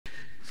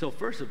So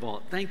first of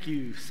all, thank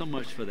you so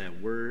much for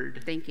that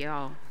word. Thank you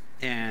all.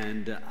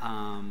 And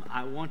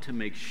I want to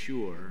make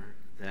sure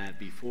that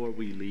before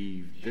we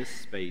leave this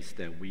space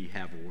that we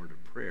have a word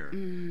of prayer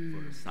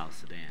for South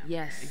Sudan.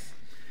 Yes.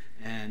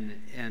 Okay?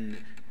 And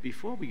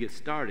before we get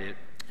started,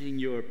 in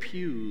your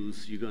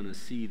pews, you're going to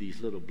see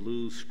these little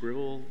blue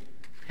scribble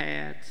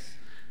pads.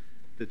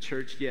 The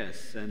church,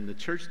 yes, and the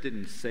church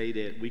didn't say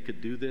that we could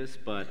do this,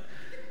 but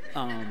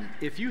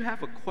if you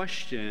have a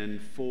question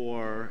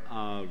for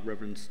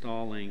Reverend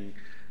Starling-Louis,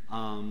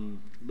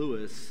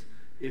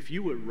 if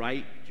you would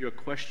write your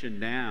question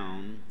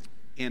down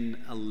in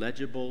a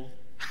legible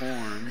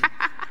form,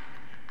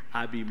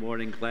 I'd be more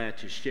than glad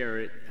to share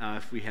it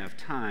if we have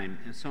time.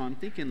 And so I'm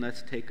thinking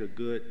let's take a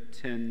good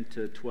 10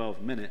 to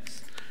 12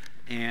 minutes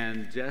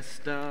and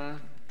just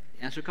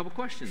answer a couple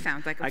questions.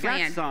 Sounds like a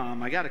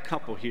plan. I got a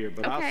couple here,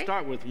 but Okay. I'll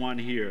start with one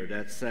here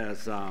that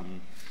says,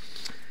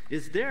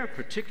 is there a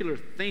particular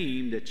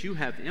theme that you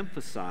have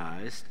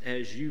emphasized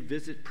as you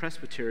visit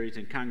presbyteries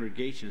and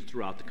congregations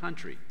throughout the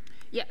country?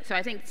 Yeah, so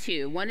I think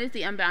two. One is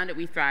the Unbounded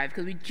We Thrive,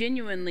 because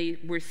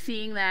we're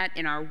seeing that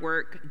in our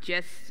work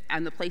just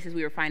on the places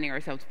we were finding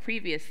ourselves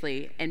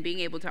previously, and being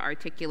able to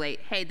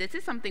articulate, hey, this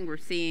is something we're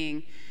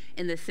seeing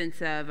in the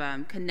sense of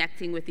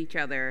connecting with each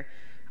other,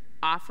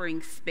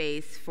 offering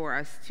space for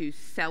us to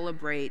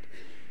celebrate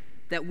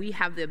that we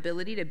have the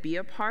ability to be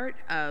a part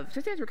of,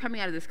 just as we're coming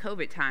out of this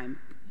COVID time,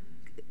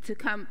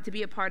 to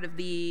be a part of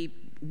the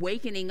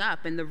wakening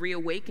up and the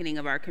reawakening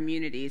of our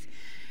communities.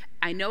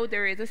 I know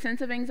there is a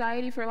sense of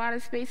anxiety for a lot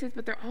of spaces,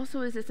 but there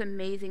also is this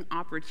amazing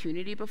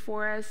opportunity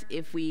before us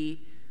if we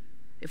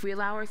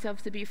allow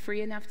ourselves to be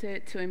free enough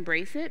to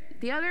embrace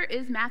it. The other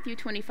is Matthew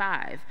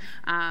 25.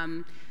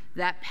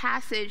 That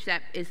passage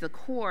that is the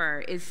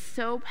core is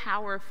so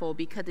powerful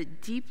because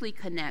it deeply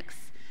connects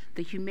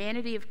the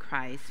humanity of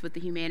Christ with the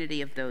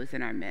humanity of those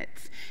in our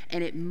midst.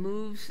 And it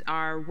moves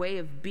our way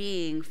of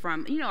being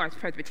from, as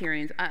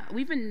Presbyterians,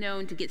 we've been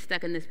known to get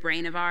stuck in this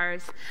brain of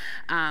ours.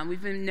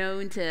 We've been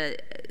known to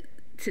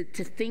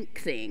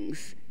think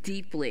things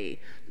deeply,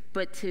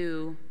 but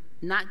to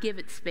not give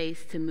it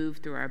space to move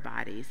through our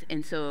bodies.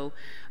 And so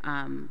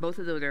both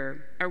of those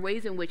are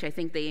ways in which I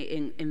think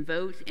they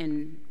invoke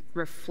and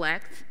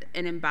reflect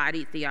an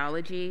embodied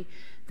theology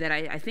that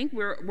I think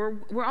we're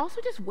also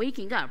just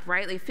waking up,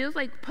 right? It feels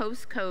like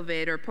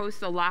post-COVID or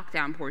post the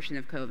lockdown portion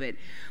of COVID,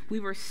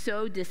 we were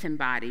so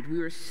disembodied. We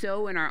were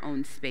so in our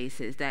own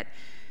spaces that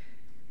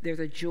there's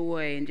a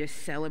joy in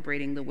just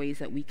celebrating the ways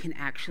that we can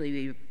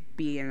actually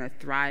be in a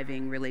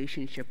thriving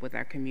relationship with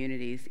our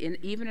communities,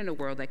 even in a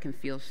world that can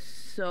feel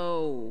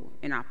so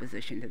in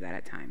opposition to that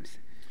at times.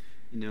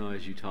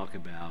 As you talk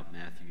about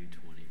Matthew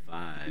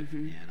 25,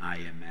 and I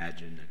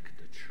imagine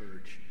the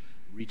church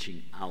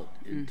reaching out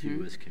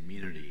into its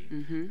community,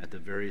 at the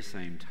very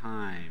same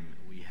time,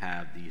 we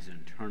have these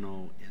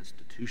internal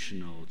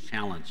institutional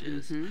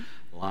challenges,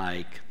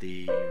 like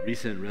the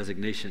recent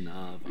resignation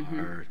of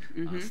our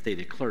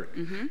stated clerk.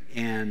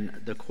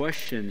 And the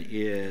question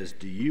is,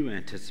 do you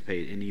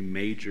anticipate any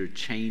major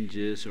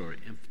changes or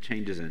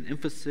changes in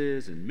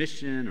emphasis and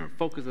mission or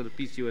focus of the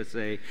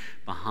PCUSA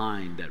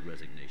behind that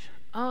resignation?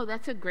 Oh,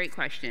 that's a great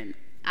question.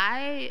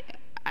 I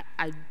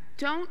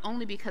don't,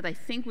 only because I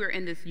think we're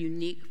in this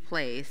unique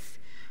place.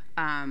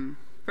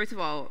 First of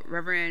all,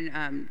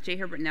 Reverend J.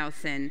 Herbert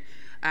Nelson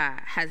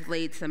has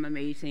laid some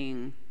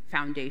amazing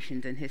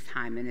foundations in his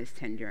time and his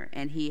tenure,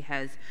 and he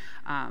has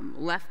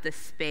left the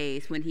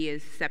space when he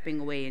is stepping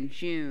away in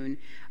June,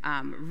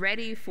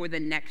 ready for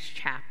the next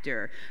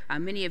chapter.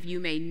 Many of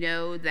you may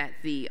know that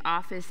the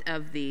Office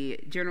of the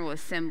General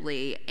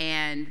Assembly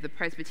and the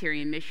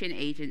Presbyterian Mission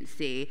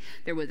Agency,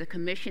 there was a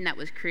commission that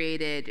was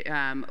created,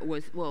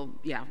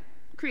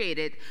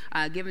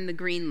 given the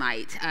green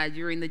light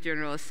during the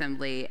General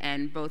Assembly,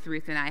 and both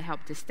Ruth and I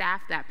helped to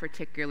staff that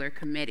particular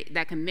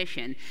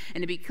commission.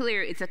 And to be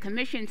clear, it's a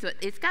commission, so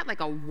it's got like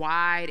a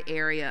wide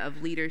area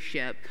of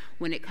leadership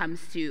when it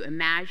comes to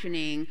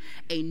imagining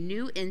a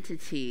new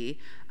entity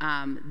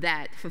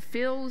that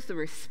fulfills the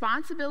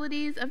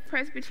responsibilities of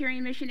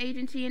Presbyterian Mission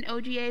Agency and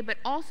OGA, but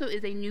also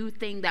is a new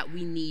thing that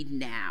we need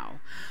now.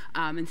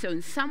 And so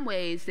in some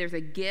ways, there's a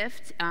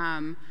gift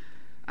of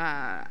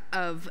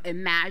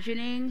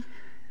imagining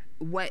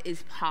what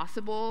is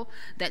possible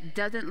that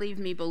doesn't leave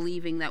me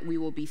believing that we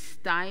will be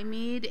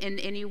stymied in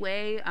any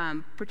way,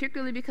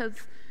 particularly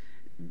because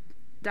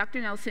Dr.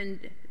 Nelson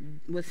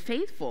was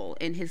faithful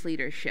in his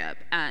leadership.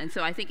 And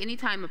so I think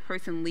anytime a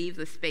person leaves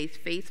a space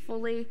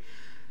faithfully,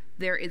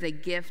 there is a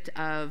gift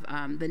of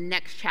the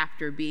next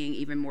chapter being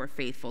even more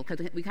faithful,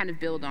 because we kind of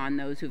build on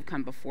those who've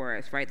come before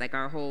us, right? Like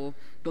our whole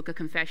book of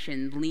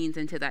Confession leans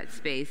into that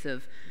space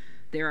of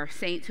there are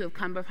saints who have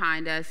come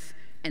behind us,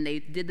 and they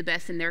did the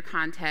best in their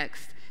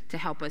context to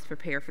help us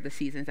prepare for the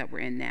seasons that we're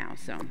in now.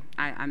 So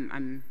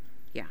I'm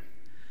yeah.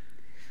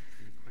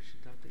 Any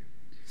questions out there?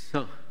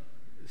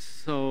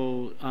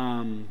 So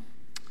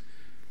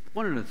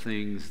one of the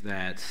things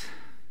that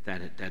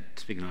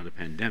speaking of the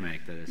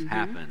pandemic that has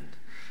happened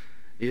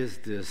is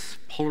this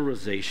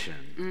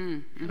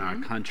polarization in our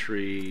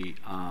country,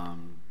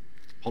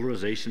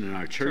 polarization in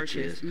our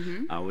churches.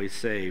 I always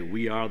say,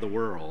 we are the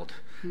world.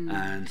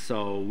 And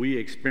so we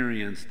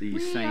experience these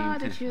We same are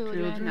the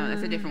children. No,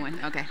 that's a different one.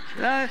 Okay.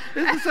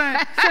 It's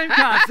the same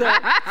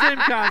concept. Same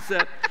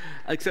concept,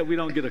 except we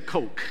don't get a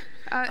Coke.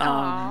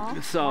 Womp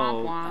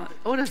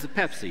womp. That's a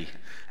Pepsi.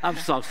 I'm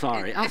so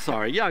sorry. I'm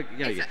sorry.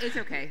 It's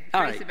okay.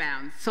 All Grace right.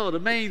 abounds. So the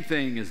main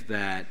thing is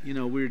that,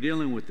 we're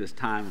dealing with this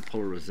time of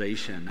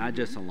polarization, not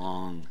just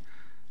along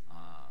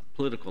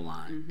political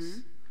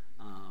lines,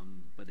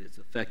 but it's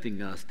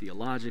affecting us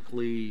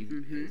theologically.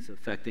 It's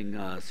affecting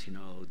us,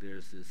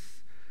 there's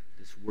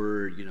this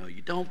word,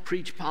 you don't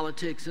preach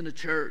politics in the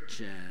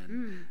church,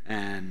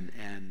 and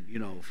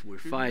we're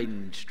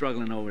fighting,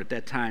 struggling over at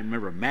that time.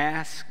 Remember,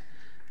 mask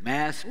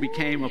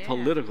became a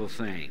political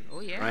thing,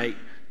 right?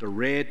 The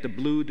red, the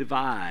blue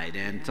divide,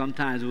 and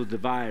sometimes it was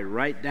divided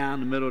right down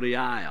the middle of the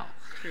aisle.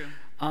 True.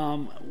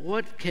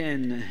 What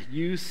can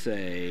you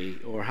say,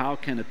 or how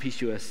can a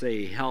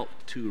PCUSA help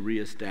to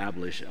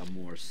reestablish a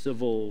more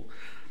civil,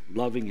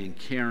 loving, and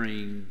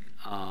caring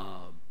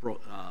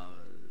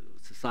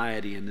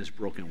society in this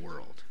broken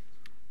world?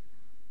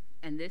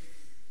 And this,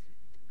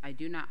 I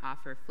do not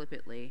offer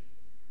flippantly,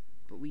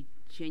 but we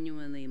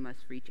genuinely must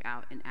reach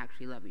out and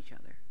actually love each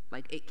other.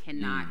 Like, it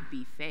cannot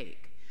be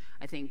fake.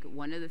 I think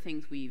one of the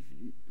things we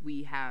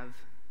have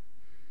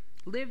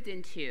lived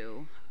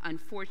into,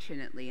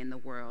 unfortunately, in the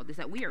world is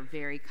that we are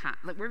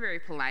we're very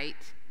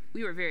polite.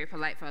 We were very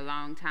polite for a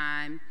long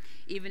time,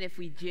 even if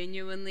we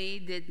genuinely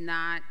did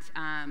not.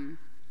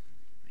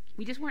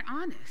 We just weren't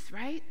honest,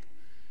 right?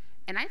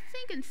 And I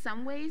think in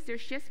some ways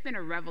there's just been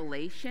a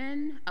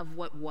revelation of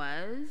what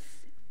was,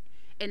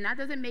 and that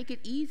doesn't make it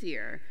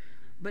easier.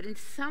 But in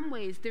some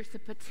ways, there's the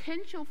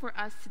potential for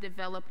us to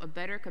develop a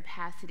better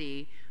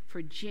capacity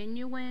for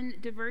genuine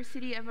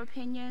diversity of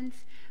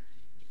opinions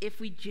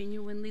if we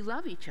genuinely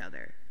love each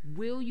other.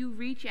 Will you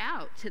reach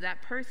out to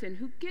that person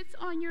who gets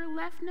on your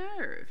left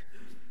nerve?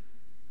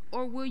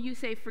 Or will you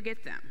say,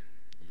 forget them?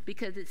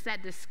 Because it's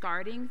that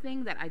discarding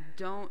thing that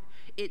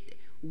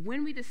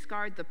when we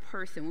discard the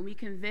person, when we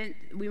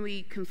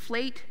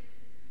conflate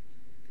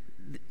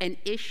an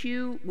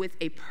issue with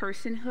a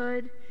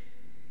personhood,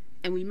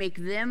 and we make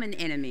them an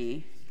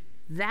enemy,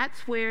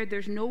 that's where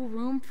there's no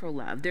room for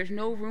love. There's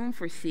no room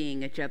for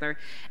seeing each other.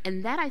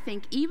 And that, I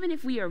think, even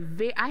if we are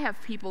I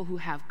have people who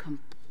have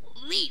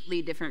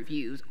completely different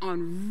views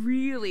on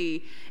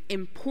really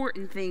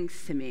important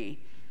things to me,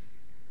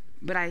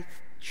 but I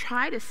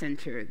try to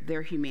center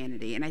their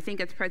humanity. And I think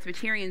as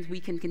Presbyterians,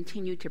 we can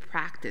continue to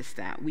practice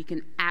that. We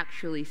can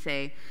actually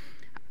say,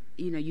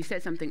 you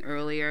said something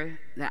earlier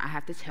that I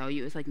have to tell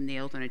you, it's like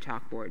nails on a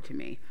chalkboard to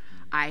me.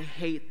 I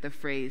hate the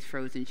phrase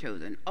frozen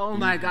chosen. Oh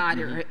my God,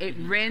 it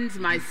rends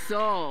my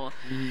soul.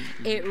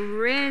 It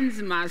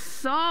rends my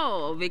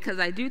soul, because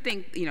I do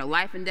think,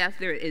 life and death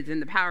there is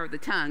in the power of the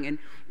tongue. And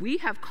we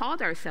have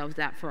called ourselves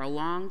that for a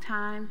long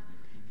time.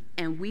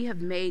 And we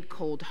have made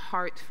cold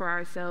hearts for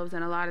ourselves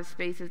in a lot of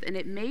spaces. And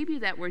it may be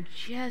that we're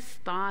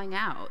just thawing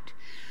out.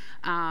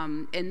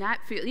 And that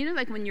feel,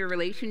 like when your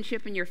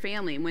relationship and your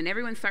family, when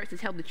everyone starts to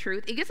tell the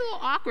truth, it gets a little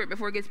awkward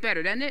before it gets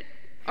better, doesn't it?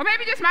 Or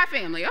maybe just my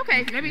family.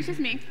 Okay, maybe it's just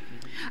me.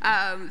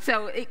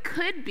 So it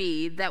could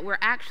be that we're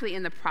actually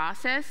in the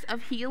process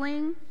of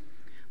healing,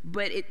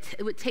 but it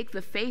would take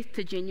the faith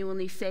to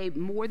genuinely say,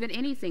 more than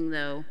anything,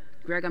 though,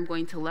 Greg, I'm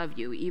going to love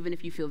you, even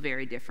if you feel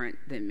very different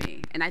than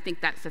me. And I think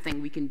that's the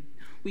thing. We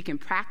can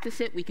practice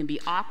it. We can be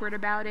awkward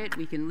about it.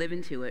 We can live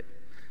into it.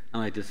 I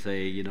like to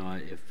say,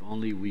 if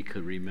only we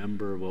could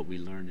remember what we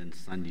learned in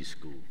Sunday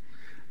school.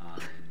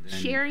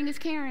 Sharing is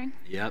caring.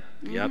 Yep.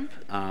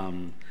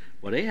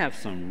 Well, they have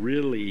some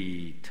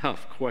really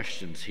tough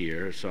questions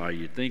here. So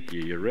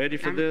you're ready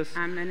for this?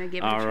 I'm going to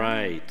give it a try. All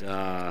right.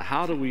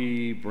 How do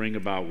we bring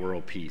about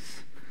world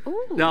peace?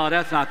 Ooh. No,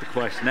 that's not the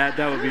question. That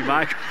would be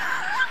my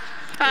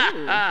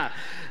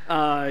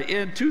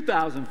in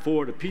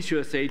 2004, the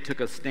PCUSA took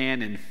a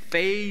stand in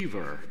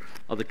favor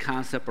of the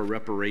concept of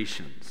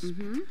reparations.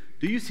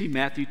 Do you see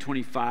Matthew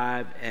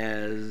 25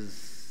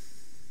 as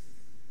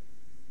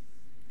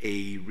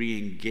a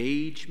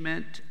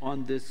re-engagement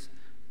on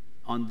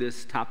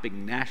this topic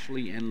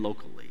nationally and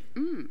locally?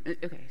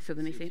 Okay, so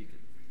let me see.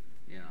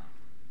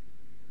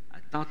 I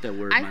thought that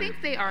word. I think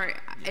they are,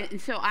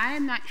 and so I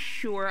am not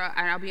sure,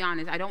 and I'll be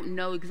honest, I don't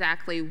know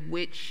exactly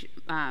which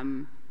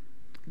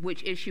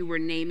issue we're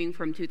naming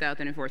from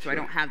 2004, so I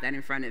don't have that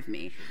in front of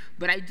me.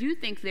 But I do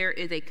think there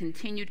is a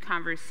continued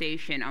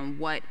conversation on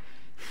what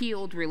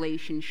healed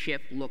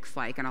relationship looks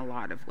like in a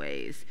lot of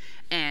ways.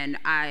 And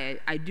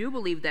I do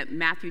believe that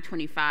Matthew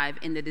 25,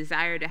 in the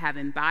desire to have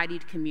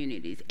embodied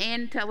communities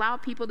and to allow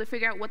people to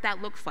figure out what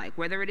that looks like,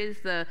 whether it is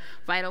the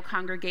vital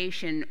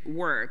congregation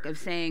work of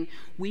saying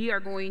we are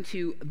going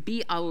to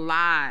be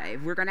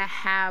alive, we're going to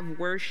have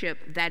worship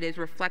that is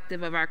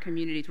reflective of our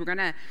communities, we're going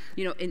to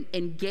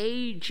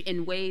engage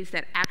in ways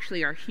that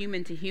actually are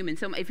human to human.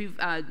 So if you've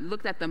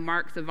looked at the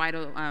marks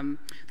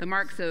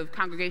of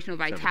congregational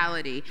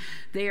vitality,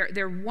 they're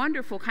they're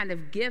wonderful kind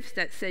of gifts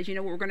that says, you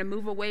know, we're going to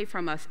move away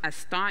from a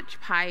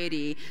staunch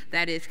piety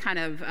that is kind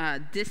of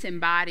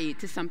disembodied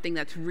to something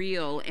that's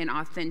real and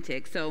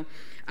authentic. So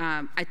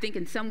I think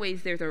in some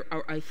ways there's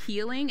a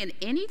healing, and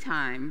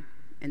anytime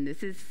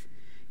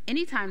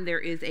there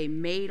is a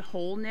made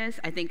wholeness,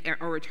 I think a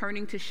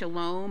returning to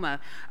shalom, a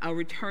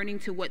returning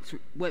to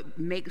what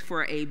makes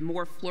for a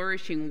more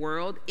flourishing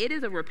world, it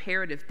is a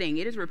reparative thing.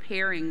 It is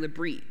repairing the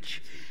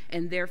breach.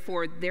 And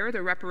therefore, there's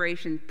a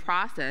reparation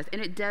process, and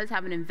it does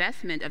have an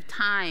investment of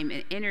time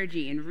and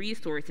energy and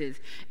resources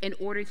in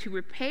order to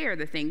repair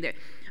the thing. That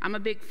I'm a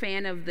big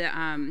fan of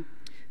the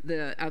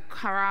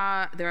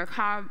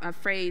Akara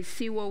phrase,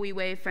 Siwo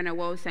Wiwe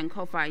Fenawo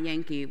Sankofa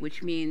Yankee,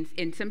 which means,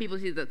 and some people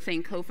use the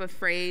Sankofa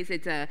phrase,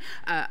 it's a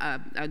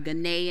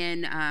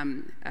Ghanaian,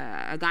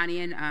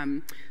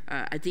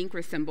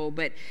 Adinkra symbol,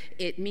 but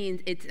it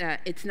means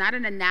it's not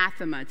an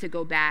anathema to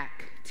go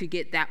back to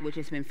get that which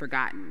has been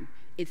forgotten.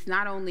 It's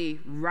not only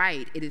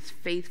right, it is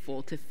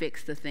faithful to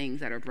fix the things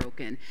that are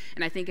broken.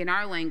 And I think in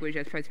our language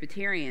as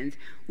Presbyterians,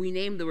 we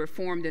name the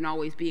reformed and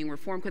always being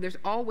reformed, because there's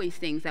always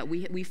things that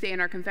we say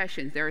in our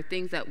confessions. There are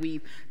things that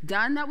we've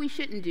done that we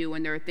shouldn't do,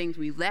 and there are things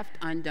we left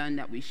undone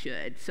that we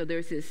should. So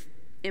there's this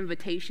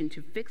invitation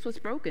to fix what's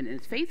broken, and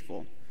it's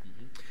faithful.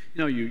 Mm-hmm.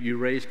 You know, you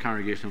raised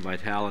congregational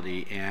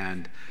vitality,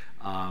 and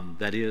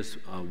that is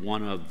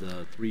one of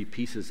the 3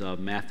 pieces of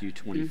Matthew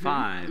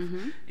 25. Mm-hmm,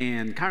 mm-hmm.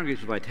 And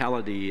congregational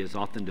vitality is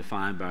often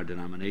defined by our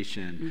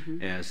denomination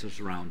mm-hmm. as it's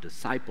around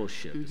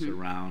discipleship, mm-hmm. it's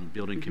around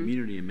building mm-hmm.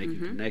 community and making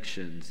mm-hmm.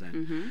 connections.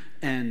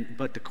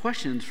 But the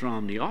questions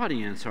from the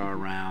audience are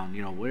around,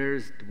 you know, where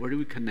do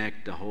we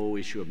connect the whole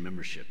issue of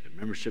membership and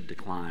membership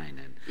decline,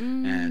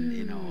 and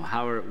you know,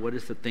 what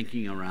is the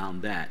thinking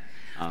around that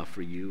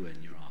for you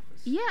and your office?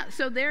 Yeah,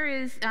 so there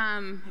is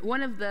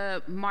one of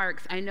the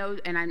marks, I know,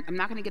 and I'm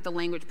not going to get the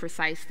language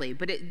precisely,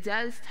 but it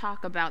does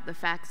talk about the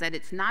fact that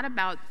it's not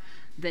about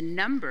the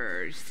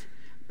numbers,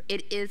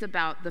 it is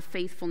about the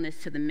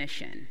faithfulness to the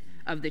mission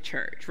of the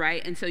church,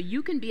 right? And so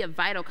you can be a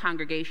vital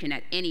congregation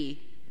at any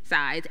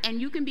size,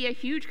 and you can be a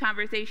huge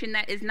congregation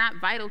that is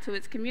not vital to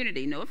its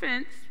community. No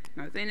offense.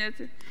 I'm not saying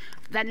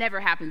that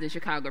never happens in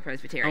Chicago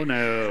Presbytery. Oh,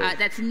 no.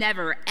 That's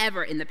never,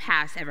 ever in the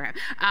past ever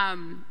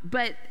happened.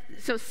 But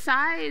so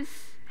size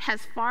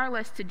has far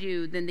less to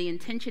do than the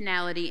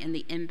intentionality and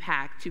the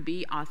impact to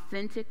be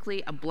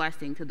authentically a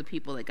blessing to the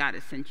people that God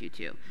has sent you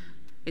to.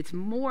 It's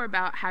more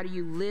about how do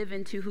you live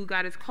into who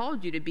God has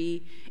called you to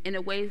be in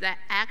a way that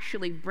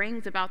actually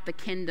brings about the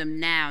kingdom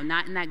now,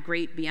 not in that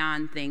great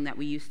beyond thing that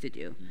we used to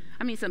do.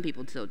 I mean, some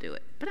people still do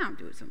it, but I don't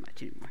do it so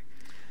much anymore.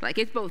 Like,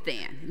 it's both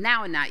and,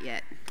 now and not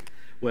yet.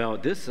 Well,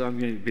 this is going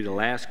to be the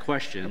last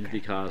question, okay,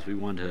 because we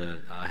want to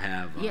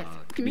have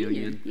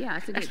communion. Yeah,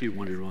 that's a good. Actually, we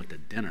wanted to go to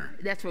dinner.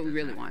 That's what we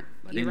really want.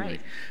 But You're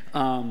anyway,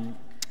 right.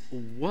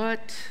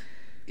 What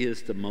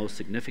is the most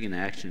significant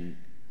action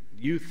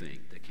you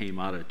think that came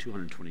out of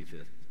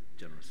 225th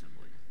General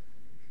Assembly?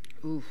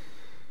 Oof.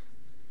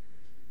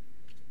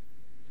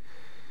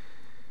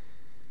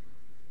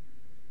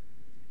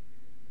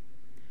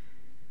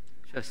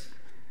 Just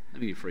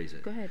let me rephrase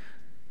it. Go ahead.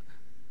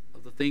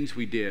 Of the things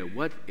we did,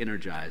 what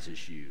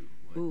energizes you?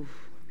 What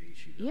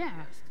makes you know, yeah.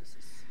 Yes, this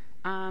is...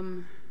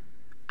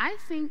 I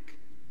think,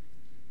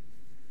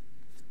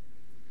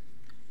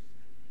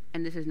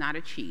 and this is not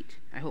a cheat,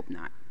 I hope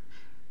not,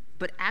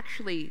 but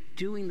actually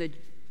doing the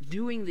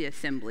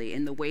assembly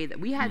in the way that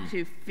we had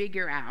to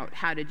figure out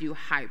how to do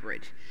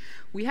hybrid.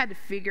 We had to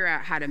figure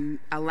out how to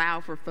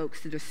allow for folks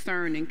to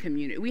discern in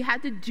community. We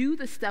had to do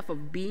the stuff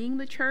of being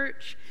the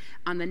church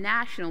on the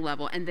national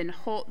level, and then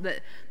hold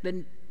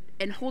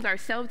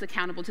ourselves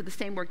accountable to the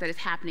same work that is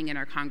happening in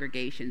our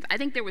congregations. I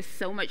think there was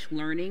so much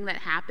learning that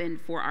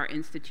happened for our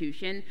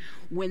institution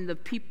when the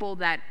people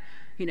that,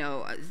 you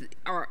know,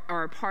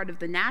 are a part of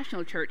the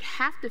national church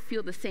have to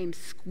feel the same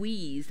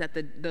squeeze that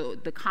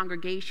the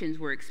congregations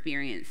were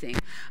experiencing.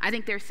 I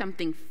think there's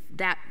something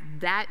that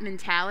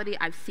mentality,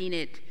 I've seen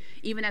it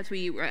even as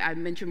I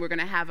mentioned, we're going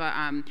to have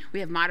we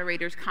have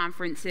moderators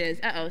conferences.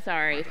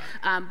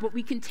 But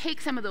we can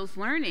take some of those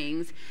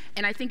learnings,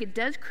 and I think it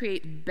does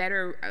create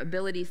better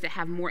abilities to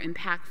have more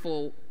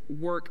impactful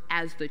work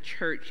as the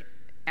church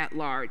at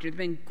large. There's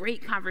been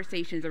great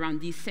conversations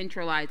around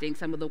decentralizing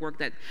some of the work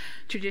that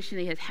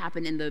traditionally has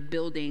happened in the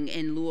building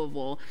in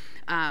Louisville.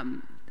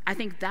 I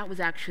think that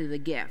was actually the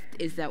gift,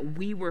 is that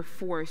we were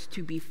forced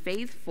to be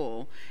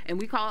faithful. And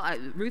we call,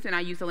 Ruth and I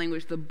use the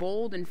language, the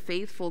bold and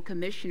faithful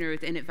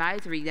commissioners and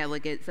advisory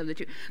delegates of the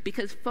church,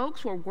 because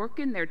folks were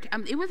working their,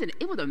 it was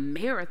a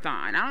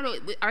marathon. I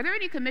don't know, are there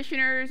any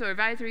commissioners or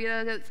advisory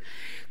delegates?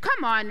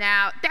 Come on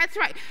now, that's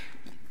right.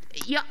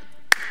 Yeah,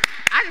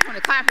 I just want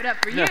to clap it up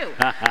for you.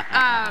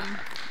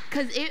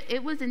 Because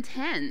it was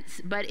intense,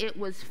 but it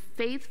was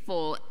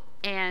faithful,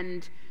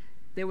 and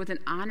there was an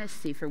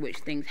honesty for which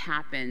things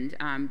happened,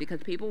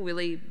 because people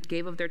really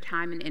gave of their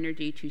time and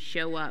energy to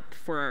show up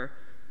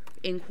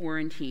in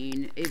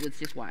quarantine. It was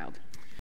just wild.